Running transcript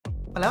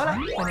Hola,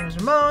 hola. My name is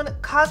Ramon,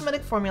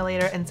 cosmetic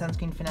formulator and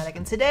sunscreen fanatic,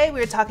 and today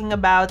we're talking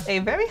about a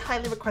very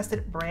highly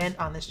requested brand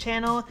on this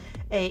channel,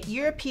 a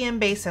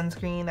European-based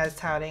sunscreen that is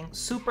touting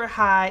super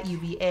high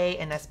UVA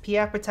and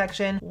SPF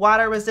protection,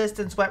 water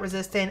resistant, sweat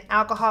resistant,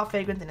 alcohol,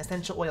 fragrance, and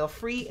essential oil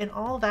free, and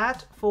all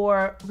that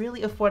for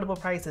really affordable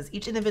prices.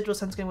 Each individual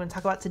sunscreen we're going to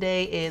talk about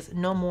today is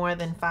no more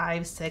than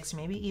 5, 6,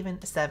 maybe even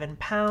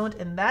 £7,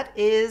 and that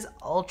is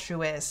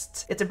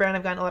Altruist. It's a brand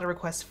I've gotten a lot of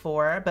requests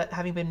for, but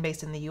having been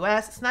based in the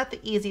US, it's not the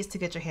easiest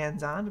to get your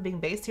hands on, but being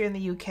based here in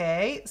the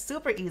UK,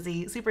 super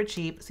easy, super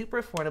cheap,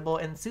 super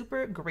affordable, and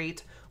super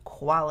great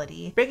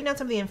quality. Breaking down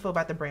some of the info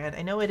about the brand,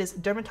 I know it is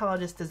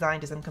dermatologist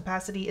designed to some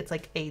capacity. It's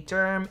like a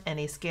derm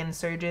and a skin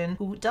surgeon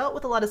who dealt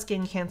with a lot of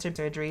skin cancer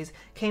surgeries,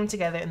 came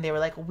together and they were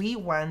like, we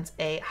want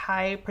a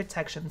high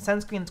protection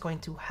sunscreen that's going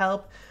to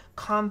help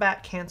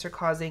combat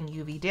cancer-causing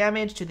UV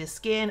damage to the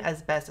skin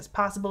as best as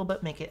possible,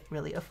 but make it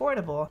really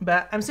affordable.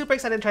 But I'm super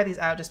excited to try these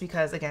out just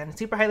because, again,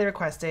 super highly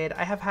requested.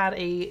 I have had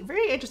a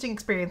very interesting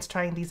experience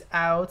trying these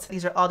out.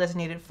 These are all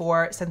designated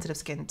for sensitive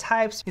skin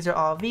types. These are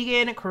all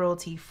vegan,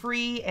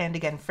 cruelty-free, and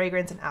again,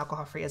 fragrance and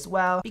alcohol-free as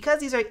well. Because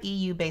these are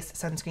EU-based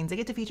sunscreens, they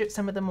get to feature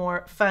some of the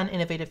more fun,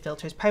 innovative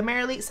filters,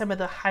 primarily some of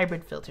the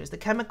hybrid filters, the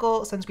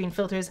chemical sunscreen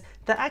filters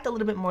that act a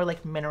little bit more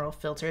like mineral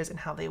filters and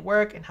how they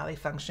work and how they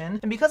function.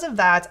 And because of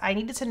that, I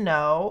needed to know,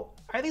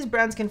 are these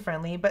brown skin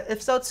friendly? But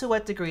if so, to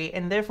what degree?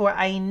 And therefore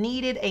I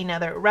needed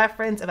another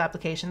reference of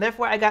application.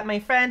 Therefore I got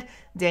my friend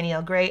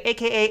Danielle Gray,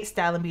 aka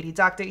Style and Beauty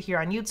Doctor, here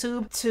on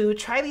YouTube to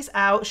try these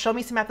out, show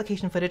me some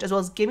application footage, as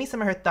well as give me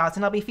some of her thoughts.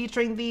 And I'll be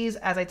featuring these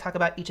as I talk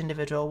about each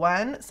individual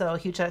one. So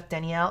huge shout out to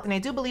Danielle. And I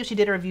do believe she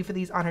did a review for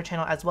these on her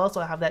channel as well, so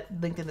I'll have that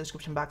linked in the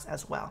description box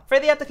as well. For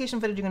the application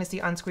footage you're gonna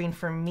see on screen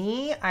for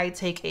me, I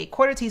take a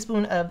 1/4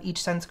 teaspoon of each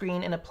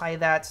sunscreen and apply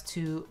that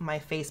to my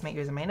face, my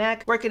ears, and my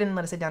neck. Work it in and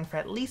let it sit down for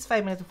at least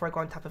 5 minutes before I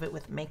go on top of it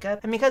with makeup.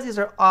 And because these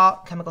are all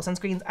chemical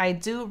sunscreens, I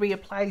do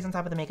reapply these on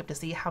top of the makeup to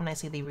see how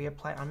nicely they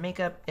reapply on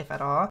makeup, if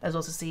at all, as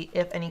well as to see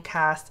if any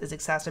cast is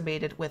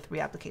exacerbated with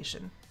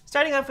reapplication.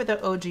 Starting off with the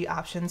OG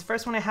options,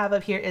 first one I have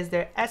up here is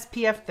their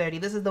SPF 30.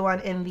 This is the one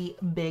in the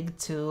big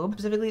tube.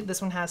 Specifically,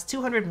 this one has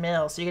 200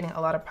 mils, so you're getting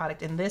a lot of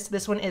product in this.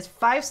 This one is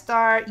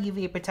 5-star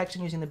UVA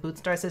protection using the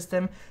Bootstar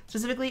system,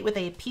 specifically with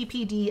a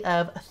PPD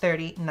of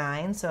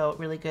 39, so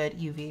really good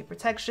UVA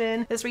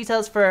protection. This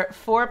retails for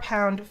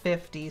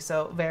 £4.50,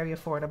 so very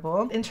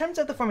affordable. In terms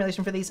of the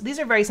formulation for these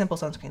are very simple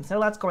sunscreens. No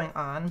lots going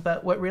on,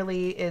 but what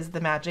really is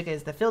the magic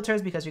is the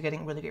filters, because you're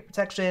getting really great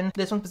protection.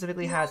 This one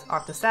specifically has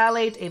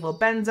octosalate,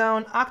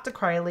 avobenzone,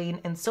 octocrylene,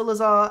 and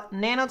solazol,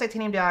 nano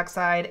titanium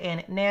dioxide,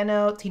 and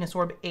nano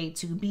tenosorb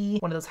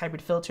A2B, one of those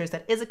hybrid filters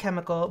that is a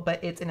chemical,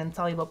 but it's an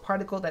insoluble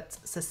particle that's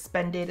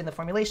suspended in the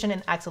formulation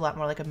and acts a lot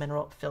more like a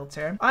mineral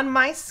filter. On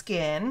my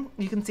skin,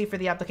 you can see for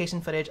the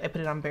application footage, I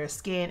put it on bare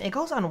skin. It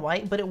goes on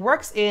white, but it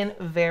works in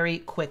very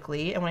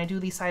quickly. And when I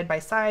do these side by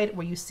side,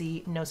 where you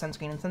see no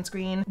sunscreen and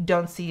sunscreen,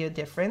 don't see a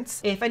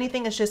difference. If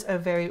anything, it's just a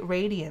very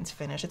radiant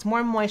finish. It's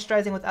more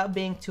moisturizing without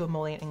being too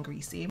emollient and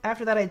greasy.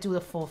 After that, I do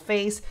the full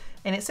face,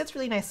 and it sits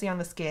really nicely on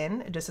the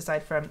skin, just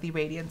aside from the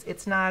radiance.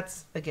 It's not,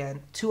 again,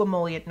 too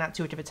emollient, not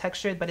too rich of a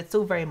texture, but it's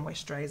still very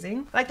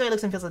moisturizing. I like the way it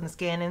looks and feels on the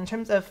skin. And in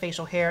terms of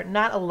facial hair,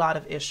 not a lot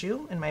of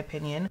issue, in my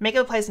opinion.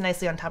 Makeup applies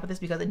nicely on top of this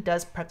because it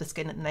does prep the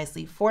skin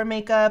nicely for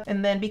makeup.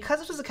 And then because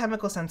this was a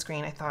chemical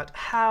sunscreen, I thought,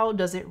 how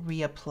does it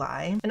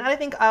reapply? And I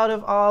think out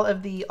of all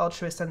of the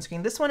Altruist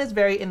sunscreen, this one is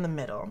very in the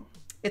middle.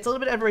 It's a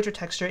little bit of a richer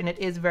texture and it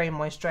is very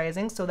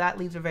moisturizing, so that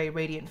leaves a very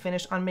radiant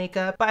finish on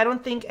makeup, but I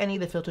don't think any of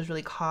the filters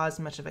really cause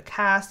much of a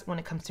cast when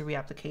it comes to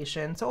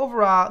reapplication. So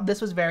overall, this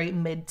was very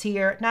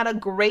mid-tier. Not a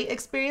great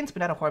experience,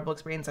 but not a horrible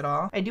experience at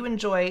all. I do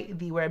enjoy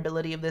the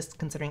wearability of this,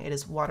 considering it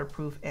is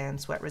waterproof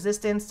and sweat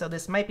resistant, so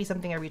this might be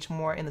something I reach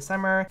more in the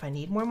summer if I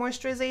need more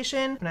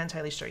moisturization. I'm not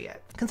entirely sure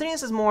yet. Considering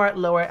this is more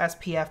lower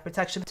SPF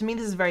protection, to me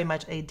this is very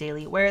much a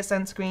daily wear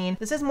sunscreen.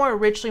 This is more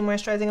richly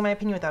moisturizing in my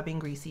opinion without being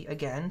greasy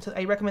again, so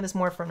I recommend this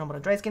more for normal to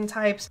dry skin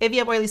types. If you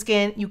have oily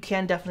skin, you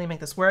can definitely make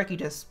this work. You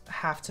just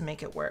have to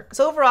make it work.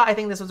 So overall, I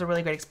think this was a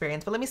really great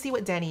experience, but let me see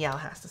what Danielle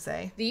has to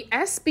say. The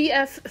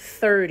SPF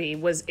 30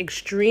 was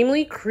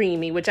extremely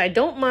creamy, which I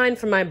don't mind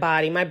for my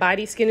body. My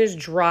body skin is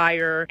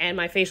drier and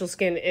my facial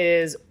skin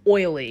is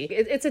oily.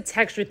 It's a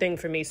texture thing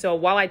for me. So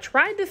while I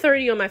tried the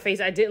 30 on my face,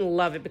 I didn't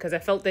love it because I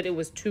felt that it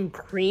was too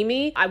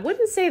creamy. I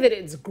wouldn't say that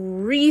it's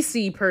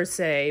greasy per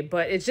se,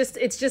 but it's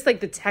just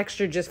like the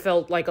texture just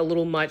felt like a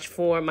little much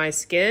for my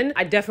skin.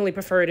 I definitely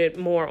preferred it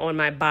more on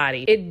my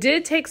body. It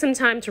did take some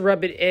time to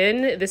rub it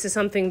in. This is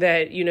something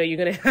that, you know, you're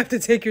gonna have to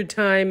take your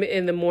time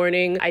in the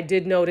morning. I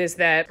did notice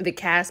that the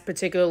cast,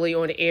 particularly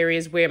on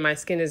areas where my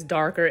skin is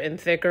darker and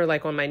thicker,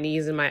 like on my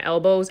knees and my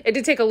elbows, it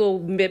did take a little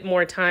bit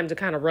more time to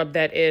kind of rub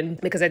that in,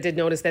 because I did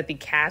notice that the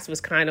cast was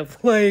kind of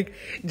like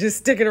just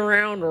sticking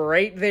around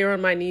right there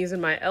on my knees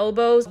and my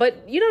elbows.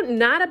 But, you know,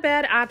 not a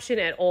bad option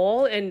at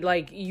all. And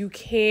like, you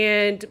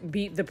can't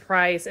beat the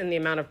price and the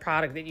amount of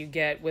product that you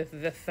get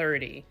with the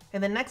 30.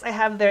 And then next I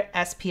have their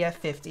SPF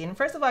 50. And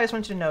first of all, I just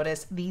want you to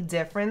notice the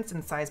difference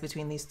in size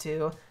between these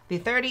two. The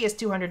 30 is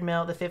 200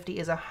 mil, the 50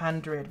 is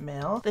 100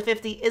 mil. The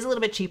 50 is a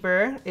little bit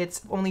cheaper.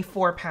 It's only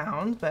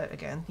 £4, but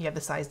again, you have the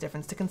size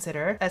difference to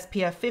consider.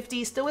 SPF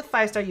 50, still with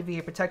 5-star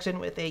UVA protection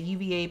with a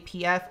UVA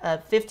PF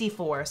of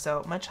 54,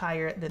 so much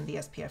higher than the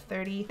SPF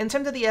 30. In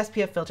terms of the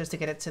SPF filters to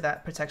get it to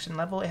that protection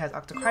level, it has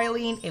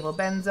octocrylene,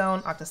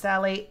 avobenzone,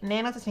 octosalate,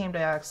 nano titanium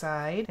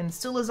dioxide, and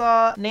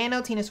sulazole, nano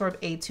tenosorb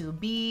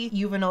A2B,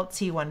 Uvinol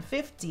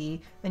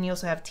T150, then you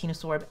also have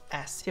Tenosorb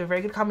S. You have a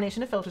very good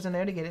combination of filters in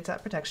there to get it to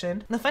that protection.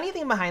 And the funny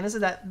thing behind this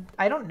is that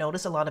I don't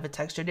notice a lot of a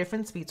texture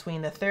difference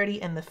between the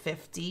 30 and the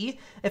 50.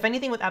 If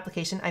anything with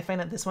application, I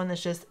find that this one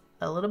is just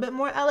a little bit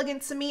more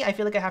elegant to me. I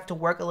feel like I have to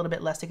work a little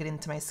bit less to get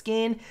into my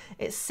skin.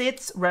 It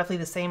sits roughly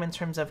the same in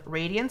terms of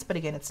radiance, but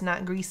again, it's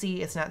not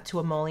greasy, it's not too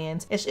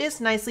emollient. It is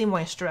nicely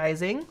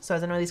moisturizing. So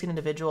as an oily skin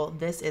individual,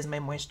 this is my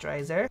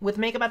moisturizer. With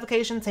makeup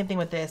application, same thing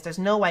with this. There's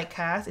no white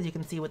cast, as you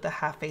can see with the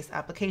half face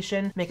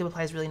application. Makeup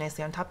applies really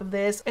nicely on top of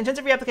this. In terms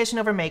of reapplication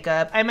over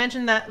makeup, I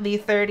mentioned that the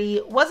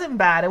 30 wasn't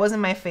bad. It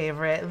wasn't my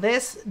favorite.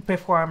 This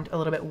performed a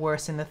little bit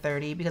worse than the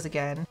 30 because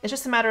again, it's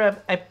just a matter of,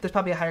 there's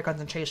probably a higher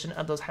concentration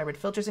of those hybrid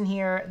filters in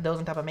here. Those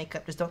on top of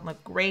makeup just don't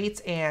look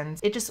great, and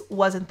it just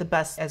wasn't the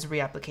best as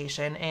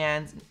reapplication.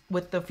 And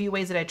with the few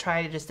ways that I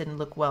tried, it just didn't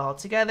look well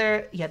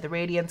together. You had the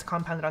radiance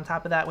compounded on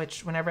top of that,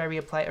 which whenever I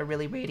reapply a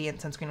really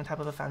radiant sunscreen on top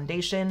of a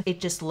foundation, it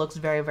just looks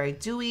very, very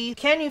dewy.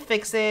 Can you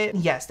fix it?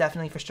 Yes,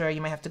 definitely, for sure. You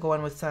might have to go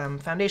in with some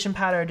foundation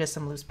powder, just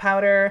some loose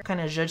powder,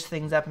 kind of zhuzh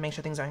things up and make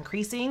sure things are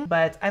increasing.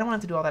 But I don't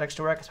want to do all that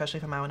extra work, especially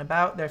if I'm out and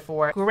about.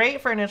 Therefore, great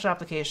for initial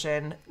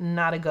application,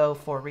 not a go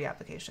for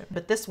reapplication.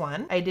 But this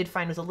one I did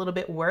find was a little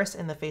bit worse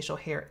in the facial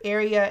hair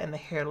area and the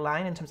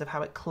hairline in terms of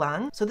how it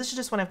clung. So this is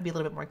just one I have to be a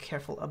little bit more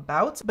careful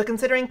about. But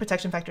considering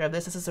protection factor of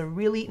this is a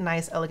really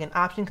nice, elegant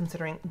option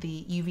considering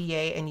the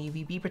UVA and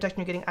UVB protection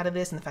you're getting out of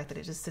this and the fact that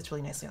it just sits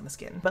really nicely on the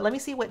skin. But let me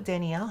see what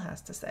Danielle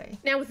has to say.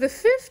 Now with the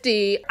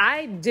 50,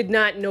 I did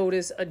not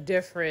notice a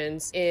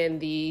difference in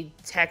the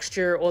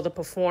texture or the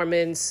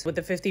performance with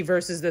the 50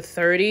 versus the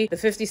 30. The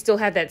 50 still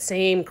had that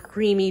same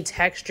creamy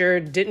texture,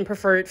 didn't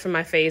prefer it for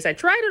my face. I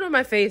tried it on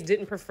my face,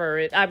 didn't prefer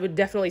it. I would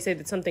definitely say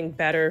that's something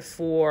better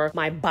for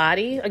my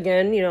body.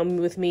 Again, you know,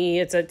 with me,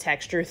 it's a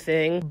texture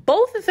thing.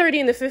 Both the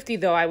 30 and the 50,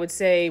 though, I would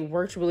say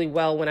worked really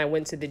well when I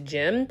went to the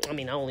gym. I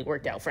mean, I only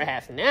worked out for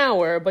half an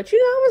hour, but you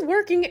know, I was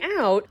working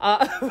out.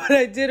 But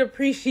I did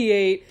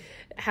appreciate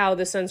how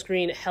the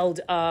sunscreen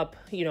held up,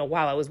 you know,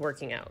 while I was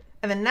working out.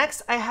 And then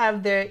next I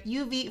have their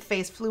UV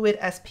Face Fluid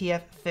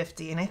SPF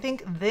 50. And I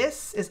think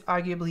this is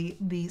arguably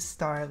the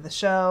star of the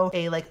show.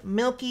 A like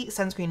milky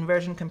sunscreen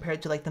version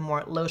compared to like the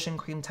more lotion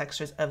cream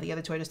textures of the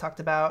other two I just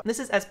talked about. This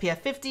is SPF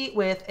 50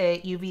 with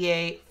a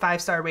UVA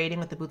 5-star rating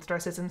with the Boost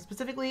Star system,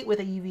 specifically with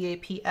a UVA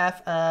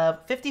PF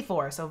of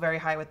 54. So very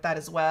high with that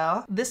as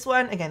well. This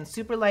one, again,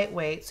 super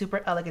lightweight,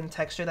 super elegant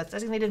texture that's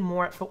designated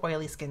more for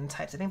oily skin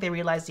types. I think they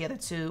realized the other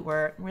two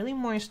were really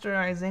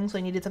moisturizing. So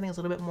they needed something that's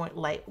a little bit more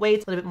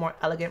lightweight, a little bit more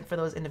elegant for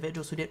those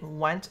individuals who didn't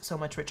want so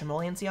much rich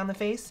emolliency on the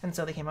face, and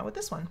so they came out with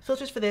this one.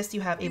 Filters for this, you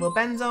have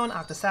avobenzone,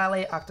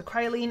 octosalate,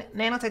 octocrylene,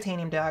 nano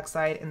titanium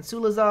dioxide, and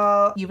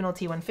sulazole, Uvinol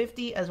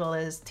T150, as well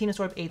as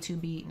Tenosorb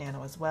A2B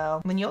nano as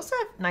well. And then you also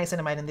have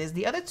niacinamide in this.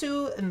 The other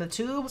two in the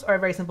tubes are a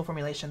very simple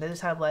formulation. They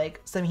just have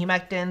like some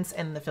humectants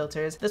and the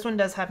filters. This one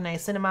does have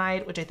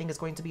niacinamide, which I think is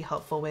going to be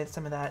helpful with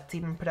some of that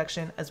sebum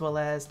production, as well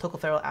as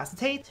tocopherol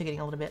acetate, so you're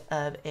getting a little bit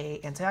of a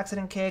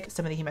antioxidant kick,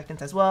 some of the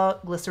humectants as well,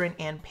 glycerin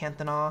and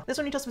panthenol. This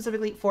one retails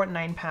specifically for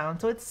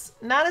 £9, so it's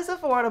not as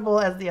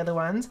affordable as the other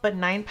ones, but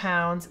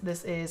 £9.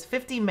 This is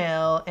 50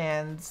 ml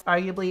and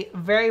arguably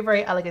very,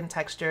 very elegant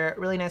texture,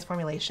 really nice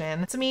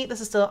formulation. To me, this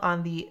is still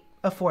on the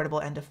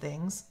affordable end of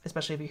things,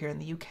 especially if you're here in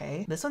the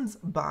UK. This one's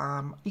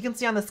bomb. You can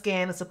see on the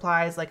skin, it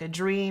applies like a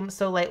dream,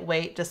 so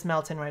lightweight, just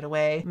melts in right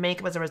away.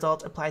 Makeup as a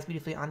result applies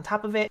beautifully on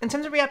top of it. In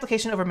terms of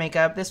reapplication over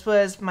makeup, this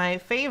was my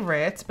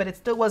favorite, but it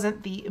still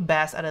wasn't the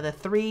best out of the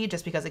three,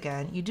 just because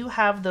again, you do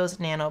have those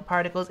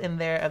nanoparticles in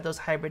there of those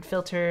hybrid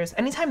filters.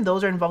 Anytime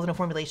those are involved in a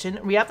formulation,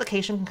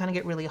 reapplication can kind of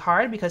get really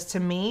hard because to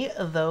me,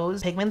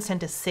 those pigments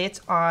tend to sit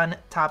on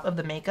top of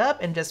the makeup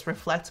and just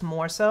reflect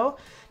more so.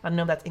 I don't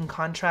know if that's in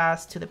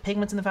contrast to the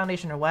pigments in the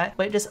foundation or what,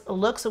 but it just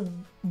looks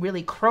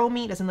really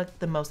chromy. It doesn't look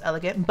the most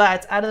elegant,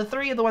 but out of the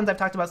three of the ones I've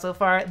talked about so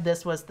far,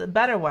 this was the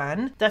better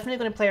one. Definitely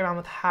going to play around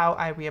with how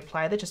I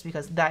reapply this just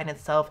because that in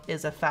itself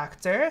is a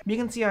factor. You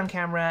can see on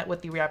camera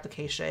with the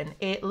reapplication,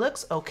 it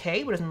looks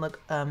okay, but it doesn't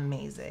look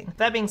amazing.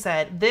 That being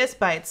said, this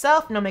by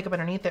itself, no makeup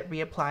underneath it,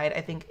 reapplied,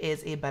 I think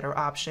is a better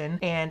option.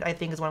 And I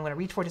think is what I'm going to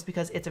reach for just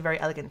because it's a very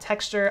elegant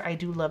texture. I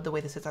do love the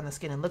way this sits on the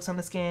skin and looks on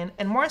the skin.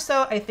 And more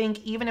so, I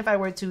think even if I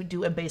were to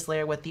do a base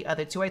layer with the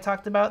other two I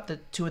talked about, the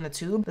two in the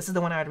tube, this is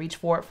the one I would reach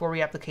for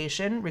reapplication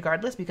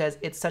regardless because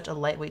it's such a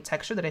lightweight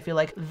texture that I feel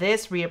like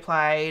this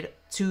reapplied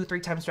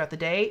 2-3 times throughout the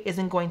day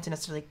isn't going to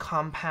necessarily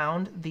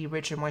compound the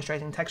richer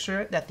moisturizing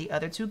texture that the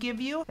other two give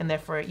you, and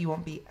therefore you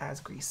won't be as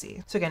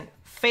greasy. So again,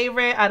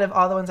 favorite out of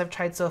all the ones I've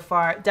tried so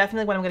far,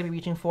 definitely what I'm going to be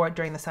reaching for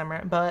during the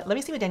summer, but let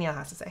me see what Danielle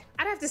has to say.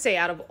 I'd have to say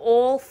out of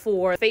all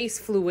four, face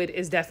fluid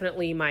is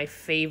definitely my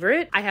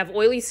favorite. I have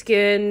oily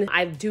skin.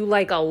 I do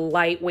like a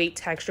lightweight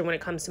texture when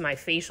it comes to my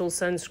facial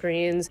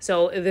sunscreens.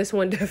 So this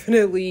one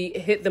definitely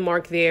hit the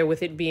mark there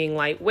with it being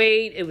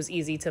lightweight. It was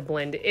easy to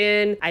blend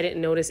in. I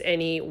didn't notice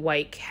any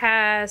white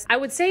cast. I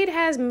would say it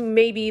has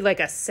maybe like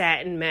a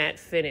satin matte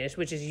finish,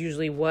 which is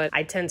usually what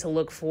I tend to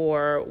look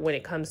for when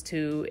it comes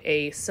to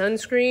a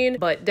sunscreen,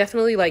 but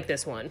definitely like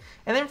this one.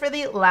 And then for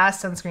the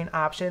last sunscreen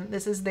option,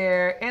 this is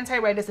their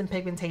Anti-Redness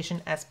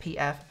Pigmentation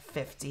SPF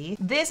 50.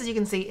 This, as you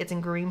can see, it's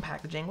in green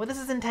packaging. What this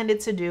is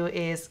intended to do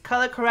is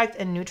color correct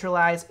and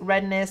neutralize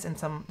redness and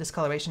some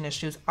discoloration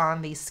issues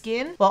on the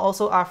skin, while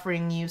also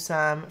offering you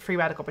some free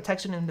radical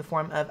protection in the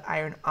form of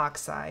iron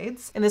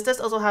oxides. And this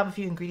does also have a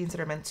few ingredients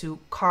that are meant to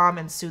calm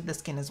and soothe the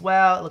skin as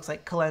well. It looks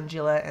like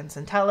calendula and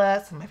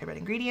centella, some of my favorite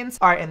ingredients,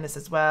 are in this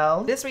as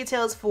well. This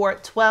retails for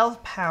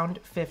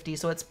 £12.50,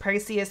 so it's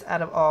priciest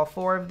out of all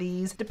four of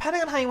these.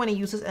 Depending on how you want to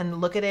use this and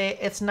look at it,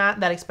 it's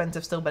not that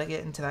expensive still, but I'll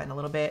get into that in a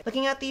little bit.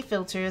 Looking at the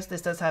filters,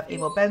 this does have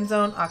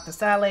avobenzone,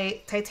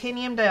 octasalate,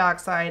 titanium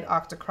dioxide,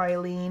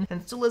 octocrylene,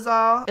 and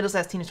sulazole. It also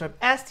has tinosorb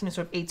S,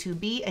 tinosorb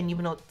A2B, and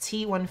eubenol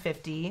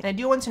T150. And I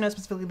do want to know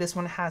specifically this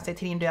one has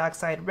titanium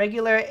dioxide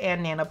regular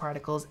and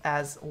nanoparticles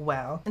as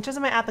well. In terms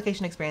of my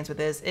application experience with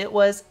this, it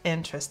was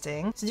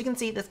interesting. So as you can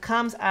see, this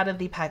comes out of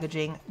the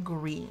packaging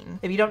green.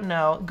 If you don't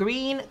know,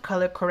 green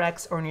color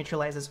corrects or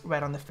neutralizes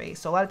red on the face.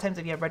 So a lot of times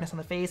if you have redness on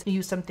the face, you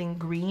use something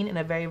green in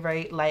a very,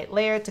 very light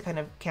layer to kind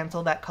of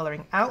cancel that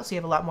coloring out, so you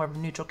have a lot more of a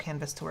neutral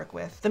canvas to work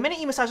with. The minute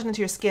you massage it into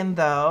your skin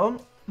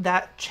though,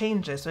 that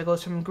changes. So it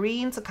goes from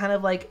green to kind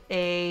of like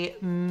a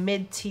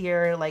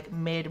mid-tier, like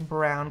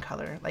mid-brown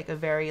color, like a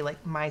very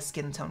like my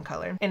skin tone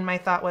color. And my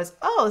thought was,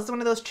 oh, this is one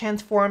of those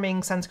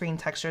transforming sunscreen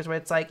textures where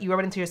it's like you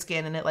rub it into your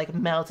skin and it like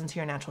melts into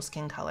your natural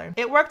skin color.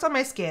 It worked on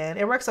my skin.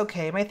 It works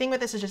okay. My thing with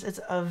this is just it's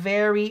a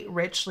very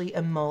richly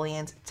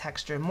emollient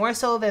texture, more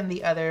so than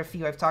the other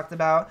few I've talked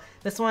about.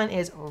 This one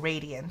is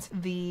radiant.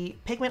 The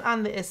pigment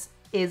on this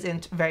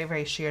isn't very,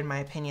 very sheer in my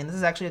opinion. This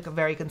is actually like a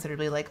very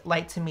considerably like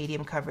light to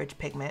medium coverage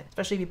pigment,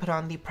 especially if you put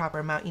on the proper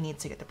amount you need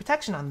to get the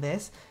protection on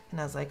this. And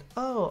I was like,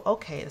 oh,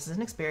 okay, this is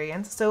an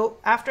experience. So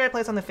after I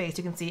place on the face,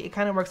 you can see it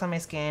kind of works on my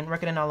skin,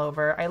 working it all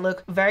over. I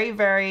look very,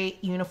 very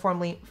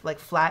uniformly like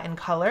flat in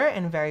color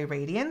and very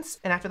radiant.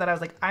 And after that, I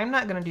was like, I'm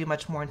not gonna do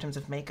much more in terms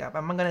of makeup.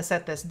 I'm gonna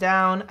set this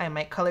down. I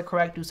might color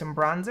correct, do some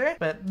bronzer,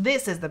 but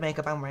this is the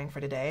makeup I'm wearing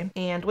for today.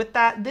 And with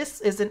that,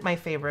 this isn't my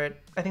favorite.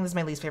 I think this is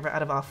my least favorite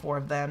out of all four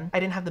of them. I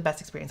didn't have the best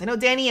experience. I know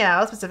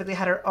Danielle specifically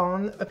had her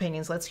own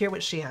opinions. Let's hear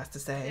what she has to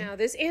say. Now,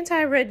 this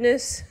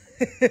anti-redness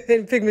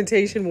and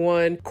pigmentation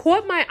one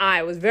caught my eye.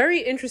 I was very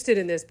interested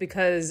in this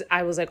because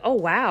I was like, oh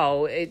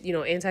wow,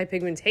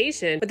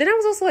 anti-pigmentation. But then I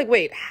was also like,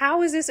 wait,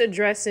 how is this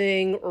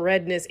addressing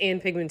redness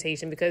and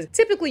pigmentation? Because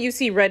typically you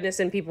see redness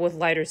in people with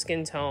lighter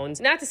skin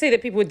tones. Not to say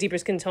that people with deeper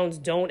skin tones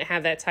don't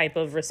have that type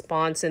of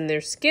response in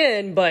their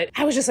skin, but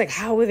I was just like,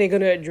 how are they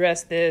going to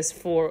address this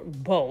for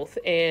both?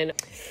 And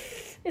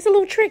it's a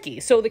little tricky.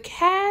 So the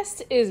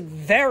cast is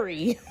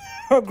very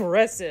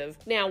aggressive.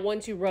 Now,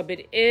 once you rub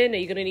it in,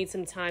 you're gonna need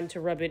some time to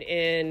rub it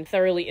in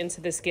thoroughly into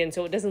the skin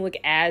so it doesn't look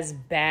as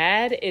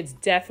bad. It's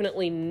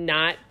definitely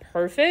not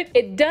perfect.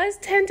 It does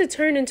tend to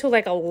turn into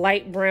like a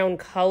light brown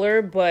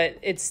color, but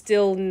it's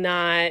still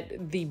not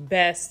the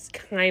best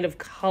kind of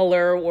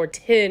color or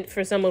tint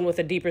for someone with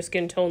a deeper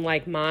skin tone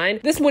like mine.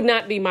 This would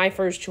not be my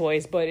first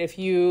choice, but if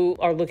you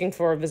are looking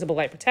for visible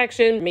light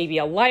protection, maybe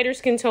a lighter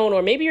skin tone,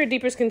 or maybe you're a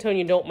deeper skin tone,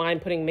 you don't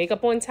mind putting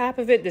makeup on top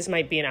of it, this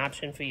might be an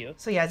option for you.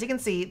 So yeah, as you can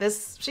see,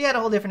 she had a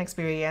whole different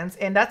experience,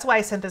 and that's why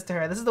I sent this to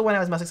her. This is the one I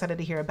was most excited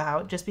to hear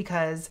about, just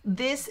because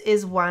this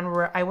is one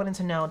where I wanted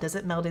to know, does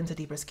it meld into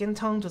deeper skin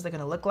tones? What's it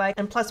gonna look like?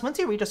 And plus, once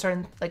you reach a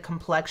certain like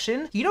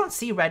complexion, you don't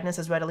see redness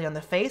as readily on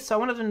the face. So I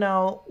wanted to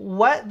know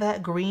what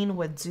that green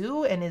would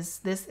do, and is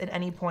this at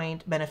any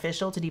point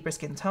beneficial to deeper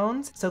skin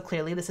tones? So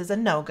clearly this is a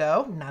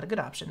no-go, not a good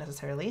option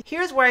necessarily.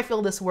 Here's where I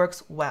feel this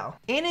works well.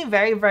 In a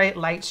very, very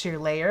light sheer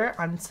layer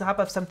on top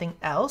of something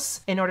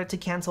else, in order to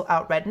cancel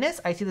out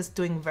redness, I see this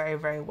doing very,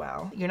 very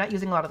well. You're not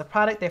using a lot of the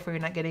product, therefore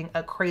you're not getting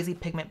a crazy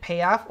pigment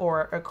payoff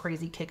or a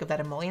crazy kick of that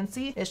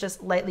emolliency. It's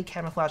just lightly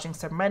camouflaging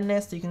some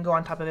redness. So you can go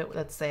on top of it,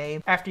 let's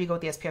say, after you go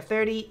with the SPF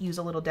 30, use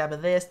a little dab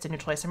of this to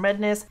neutralize some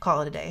redness,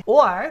 call it a day.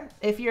 Or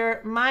if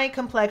you're my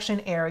complexion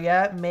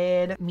area,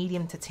 mid,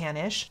 medium to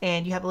tannish,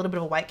 and you have a little bit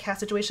of a white cast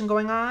situation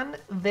going on,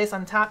 this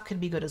on top could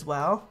be good as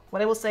well.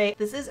 What I will say,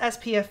 this is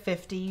SPF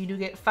 50. You do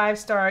get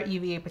 5-star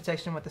UVA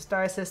protection with the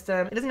star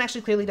system. It doesn't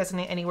actually clearly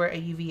designate anywhere a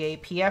UVA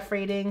PF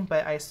rating,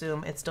 but I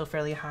assume it's still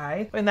fairly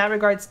high. But in that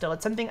regard, still,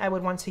 it's something I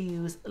would want to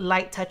use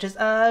light touches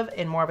of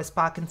in more of a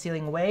spot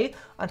concealing way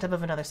on top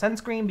of another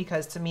sunscreen,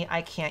 because to me,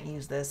 I can't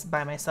use this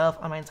by myself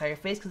on my entire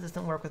face. face because this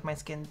doesn't work with my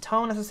skin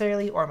tone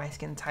necessarily or my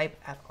skin type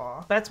at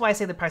all. But that's why I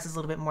say the price is a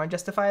little bit more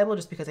justifiable,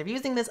 just because if you're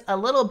using this a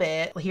little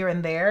bit here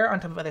and there on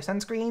top of other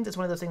sunscreens, it's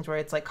one of those things where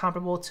it's like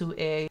comparable to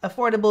a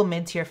affordable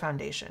mid-tier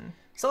foundation.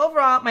 So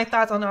overall, my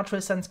thoughts on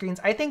Altruist sunscreens,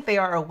 I think they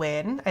are a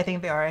win. I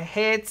think they are a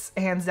hit,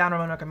 hands down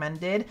Ramon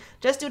recommended,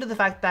 just due to the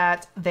fact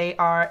that they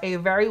are a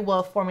very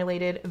well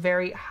formulated,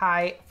 very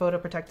high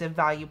photoprotective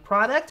value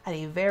product at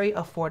a very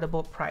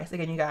affordable price.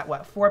 Again, you got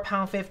what,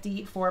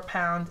 £4.50,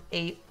 £4,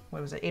 £8,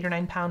 what was it, £8 or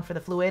 £9 for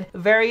the fluid.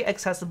 Very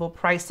accessible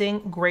pricing,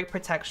 great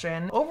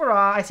protection.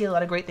 Overall, I see a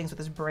lot of great things with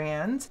this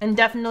brand and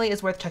definitely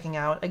is worth checking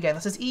out. Again,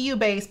 this is EU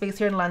based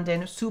here in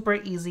London, super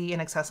easy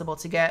and accessible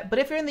to get. But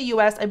if you're in the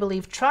US, I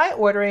believe try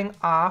ordering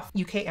off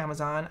UK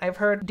Amazon. I've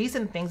heard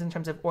decent things in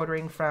terms of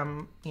ordering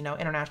from, you know,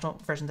 international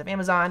versions of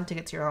Amazon to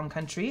get to your home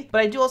country. But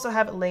I do also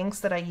have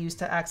links that I use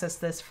to access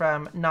this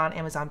from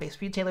non-Amazon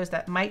based retailers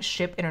that might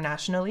ship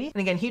internationally.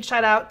 And again, huge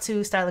shout out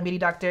to Style and Beauty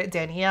Doctor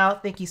Danielle.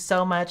 Thank you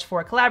so much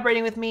for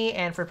collaborating with me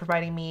and for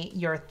providing me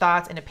your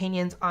thoughts and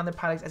opinions on the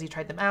products as you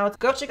tried them out.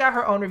 Go check out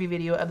her own review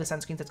video of the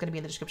sunscreens that's going to be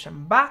in the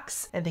description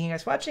box. And thank you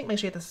guys for watching. Make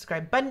sure you hit the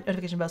subscribe button,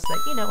 notification bell, so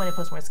that you know when I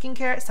post more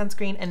skincare,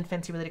 sunscreen, and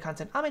fancy related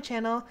content on my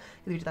channel.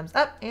 Give it a thumbs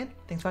up, and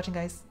thanks for watching,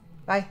 guys.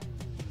 Bye.